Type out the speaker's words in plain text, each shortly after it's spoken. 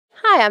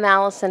Hi, I'm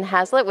Allison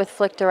Hazlett with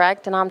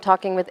FlickDirect, and I'm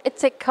talking with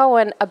Itzik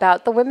Cohen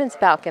about the women's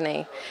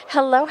balcony.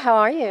 Hello, how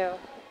are you?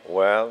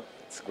 Well,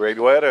 it's great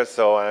weather,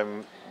 so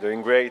I'm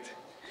doing great.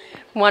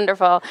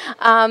 Wonderful.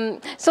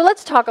 So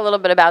let's talk a little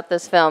bit about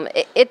this film.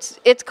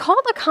 It's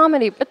called a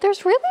comedy, but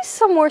there's really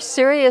some more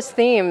serious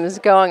themes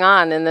going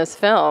on in this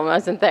film,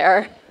 isn't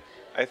there?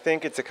 I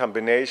think it's a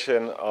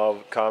combination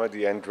of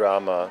comedy and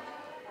drama.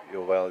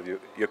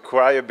 You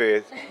cry a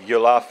bit, you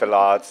laugh a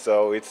lot,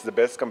 so it's the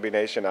best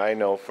combination I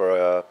know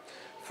for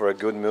a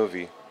good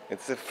movie.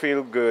 It's a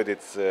feel-good,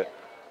 it's a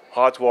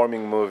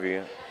heartwarming movie.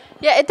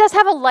 Yeah, it does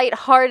have a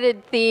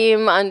light-hearted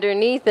theme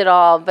underneath it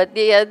all, but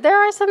there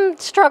are some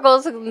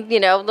struggles,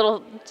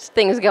 little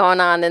things going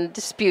on and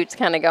disputes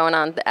kind of going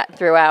on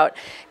throughout.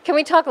 Can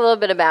we talk a little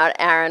bit about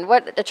Aaron?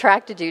 What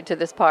attracted you to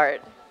this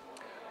part?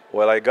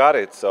 Well, I got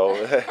it, so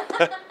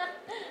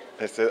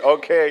I said,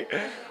 okay.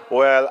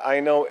 Well, I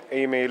know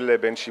Emil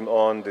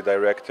Ben-Shimon, the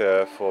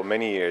director, for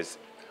many years.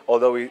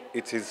 Although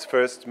it's his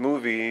first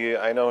movie,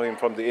 I know him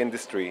from the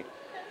industry.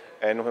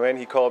 And when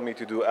he called me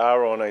to do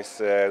Aaron, I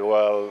said,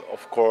 well,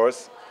 of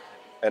course.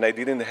 And I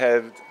didn't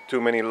have too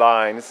many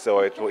lines,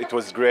 so it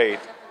was great.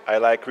 I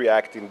like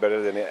reacting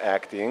better than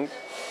acting.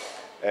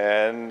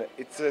 And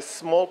it's a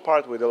small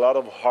part with a lot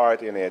of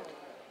heart in it.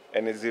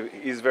 And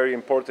he's very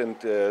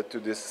important to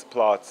this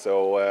plot.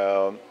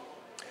 So,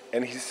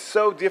 and he's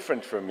so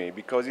different from me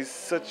because he's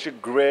such a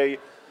gray,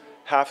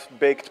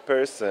 half-baked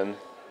person.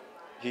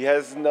 He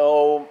has he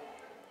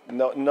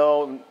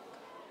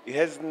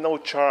has no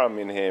charm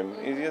in him.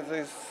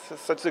 He's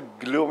such a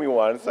gloomy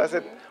one. So I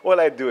said, well,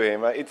 I do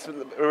him. It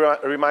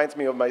reminds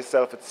me of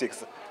myself at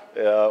 6,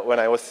 when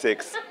I was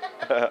 6. He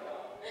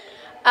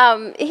kind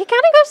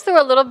of goes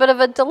through a little bit of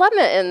a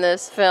dilemma in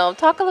this film.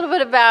 Talk a little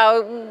bit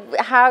about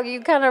how you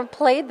kind of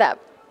played that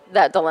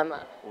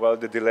dilemma. Well,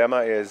 the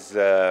dilemma is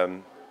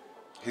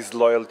his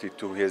loyalty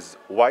to his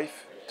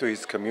wife, to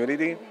his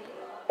community,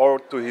 or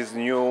to his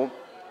new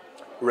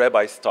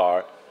rabbi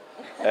star.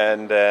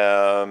 And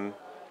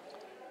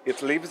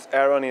it leaves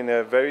Aaron in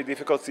a very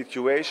difficult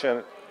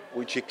situation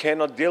which he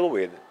cannot deal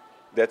with.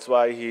 That's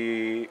why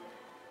he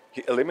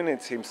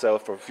eliminates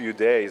himself for a few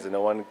days and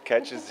no one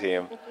catches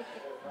him.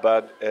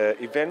 But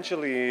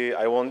eventually,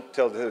 I won't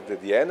tell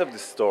the end of the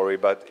story,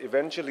 but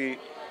eventually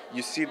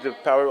you see the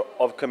power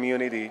of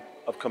community,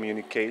 of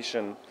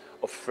communication,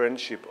 of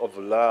friendship, of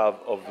love,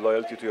 of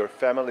loyalty to your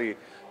family,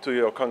 to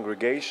your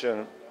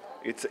congregation.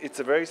 It's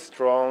a very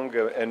strong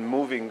and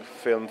moving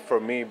film for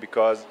me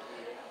because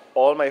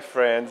all my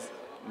friends,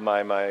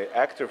 my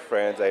actor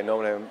friends, I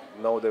know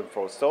them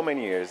for so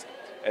many years,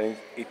 and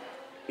it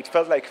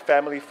felt like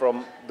family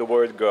from the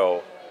word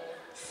go.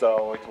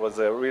 So it was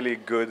a really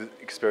good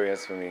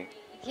experience for me.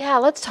 Yeah,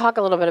 let's talk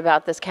a little bit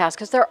about this cast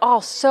because they're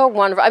all so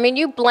wonderful. I mean,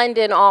 you blend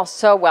in all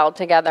so well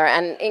together,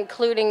 and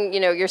including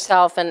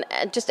yourself and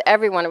just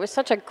everyone. It was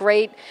such a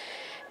great,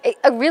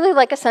 really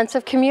like a sense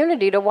of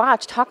community to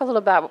watch. Talk a little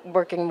about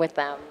working with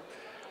them.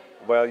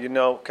 Well,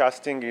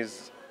 casting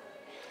it's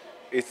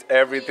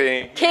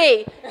everything.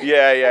 Key.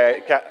 Yeah.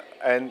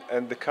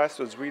 And the cast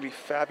was really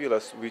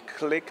fabulous. We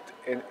clicked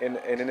in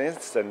an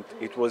instant.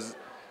 It was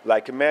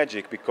like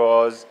magic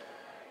because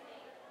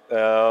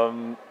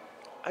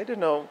I don't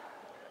know.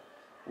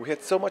 We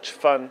had so much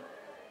fun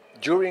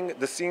during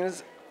the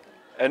scenes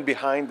and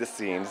behind the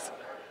scenes.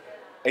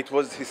 It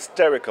was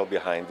hysterical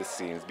behind the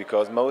scenes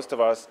because most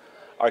of us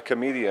are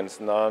comedians.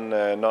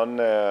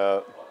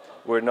 We're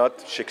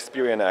not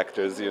Shakespearean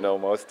actors,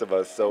 most of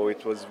us. So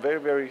it was very,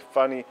 very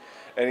funny,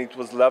 and it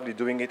was lovely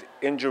doing it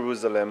in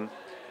Jerusalem,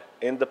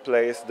 in the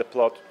place. The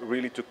plot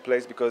really took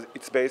place because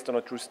it's based on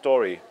a true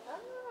story.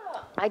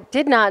 I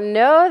did not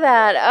know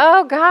that.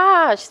 Oh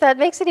gosh, that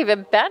makes it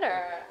even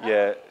better.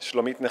 Yeah,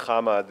 Shlomit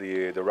Nechama,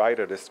 the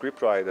writer, the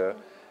scriptwriter,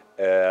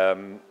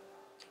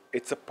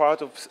 it's a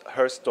part of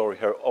her story,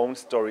 her own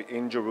story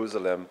in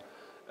Jerusalem,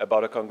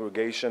 about a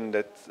congregation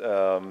that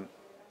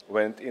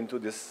went into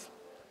this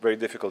very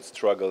difficult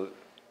struggle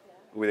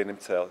within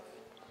itself.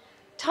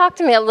 Talk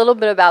to me a little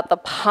bit about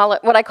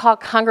what I call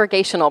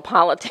congregational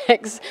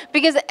politics,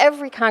 because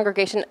every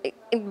congregation,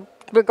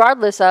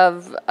 regardless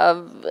of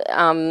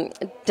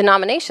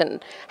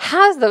denomination,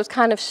 has those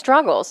kind of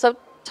struggles. So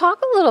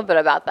talk a little bit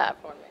about that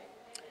for me.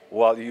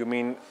 Well, you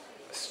mean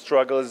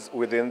struggles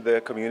within the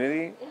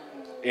community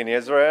in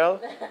Israel?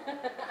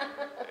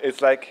 It's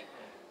like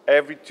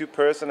every two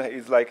person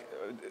is like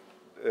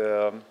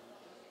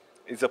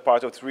is a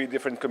part of 3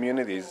 different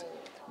communities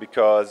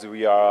because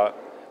we're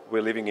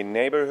living in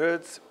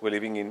neighborhoods, we're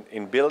living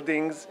in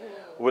buildings,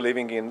 we're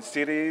living in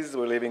cities,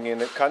 we're living in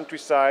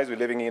countryside, we're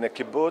living in a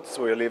kibbutz,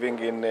 we're living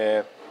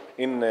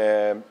in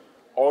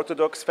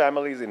Orthodox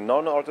families, in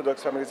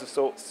non-Orthodox families,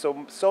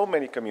 so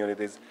many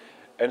communities.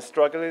 And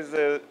struggle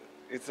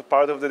it's a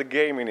part of the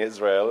game in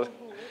Israel.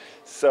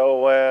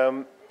 So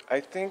I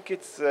think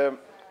the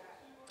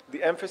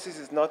emphasis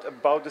is not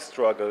about the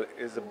struggle,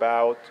 it's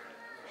about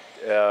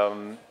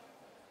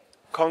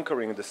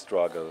conquering the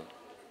struggle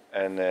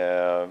and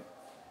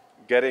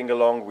getting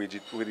along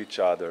with each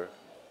other.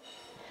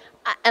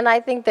 And I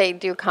think they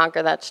do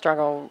conquer that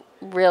struggle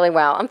really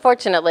well.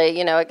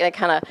 Unfortunately,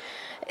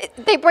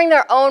 they bring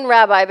their own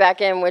rabbi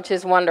back in, which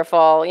is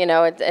wonderful.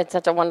 It's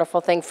such a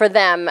wonderful thing for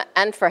them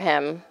and for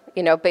him,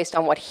 based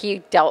on what he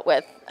dealt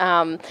with.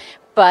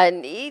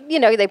 But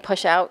they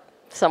push out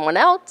someone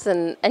else,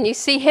 and you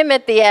see him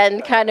at the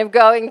end kind of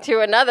going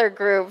to another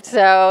group.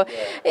 So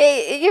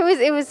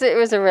it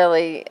was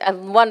a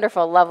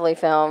wonderful, lovely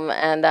film.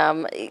 And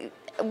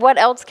what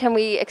else can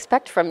we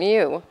expect from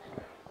you?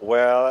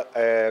 Well,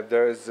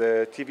 there's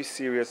a TV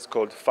series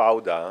called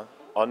Fauda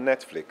on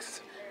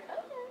Netflix,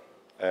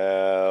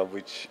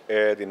 which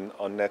aired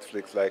on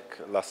Netflix like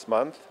last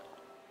month.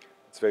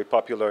 It's very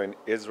popular in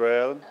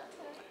Israel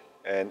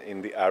and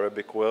in the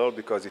Arabic world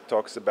because it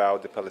talks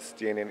about the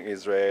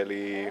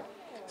Palestinian-Israeli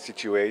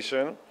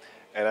situation.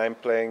 And I'm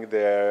playing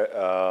there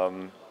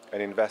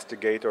an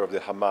investigator of the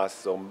Hamas.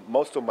 So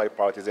most of my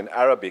part is in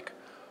Arabic,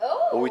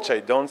 which I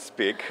don't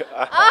speak.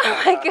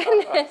 Oh my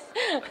goodness.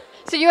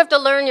 So you have to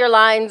learn your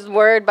lines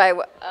word by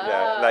word.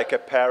 Yeah, like a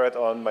parrot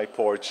on my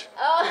porch.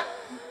 Oh.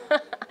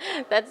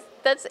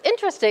 That's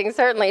interesting,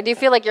 certainly. Do you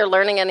feel like you're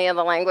learning any of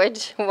the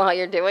language while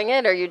you're doing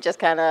it, or you just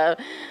kind of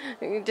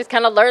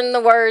learn the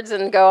words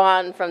and go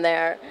on from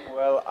there?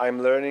 Well,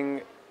 I'm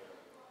learning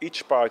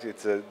each part.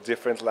 It's a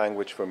different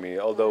language for me.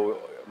 Although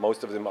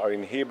most of them are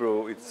in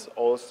Hebrew, it's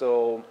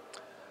also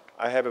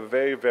I have a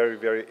very, very,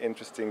 very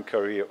interesting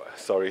career.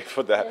 Sorry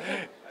for that.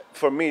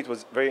 For me, it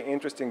was very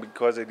interesting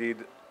because I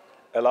did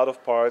a lot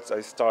of parts.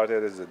 I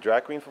started as a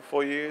drag queen for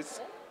 4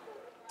 years.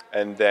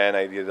 And then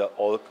I did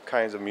all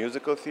kinds of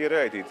musical theater.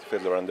 I did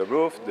Fiddler on the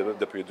Roof,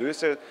 the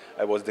producer.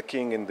 I was the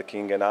king in The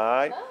King and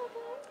I.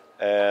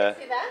 Can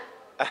you see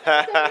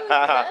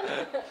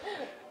that?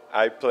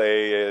 I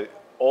play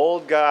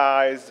old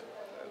guys,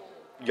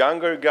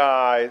 younger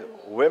guys,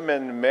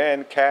 women,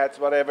 men, cats,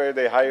 whatever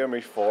they hire me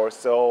for.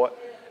 So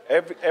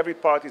every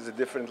part is a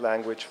different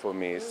language for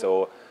me.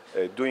 So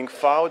doing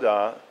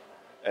Fauda,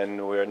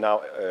 and we're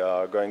now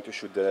going to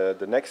shoot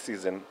the next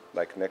season,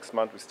 like next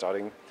month we're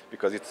starting,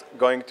 because it's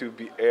going to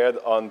be aired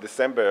on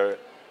December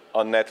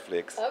on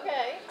Netflix.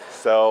 Okay.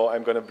 So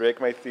I'm going to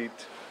break my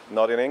teeth,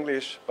 not in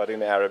English, but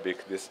in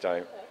Arabic this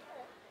time.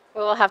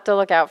 We'll have to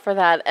look out for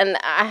that. And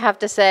I have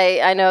to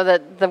say, I know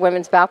that the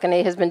Women's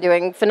Balcony has been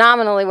doing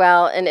phenomenally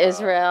well in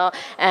Israel,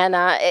 and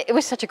it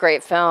was such a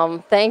great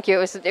film. Thank you.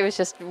 It was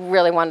just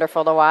really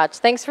wonderful to watch.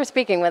 Thanks for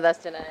speaking with us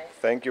today.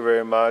 Thank you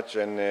very much,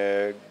 and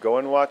go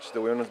and watch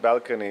the Women's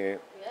Balcony.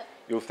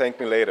 You'll thank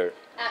me later.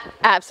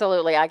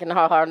 Absolutely. I can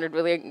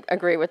wholeheartedly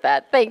agree with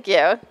that. Thank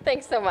you.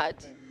 Thanks so much.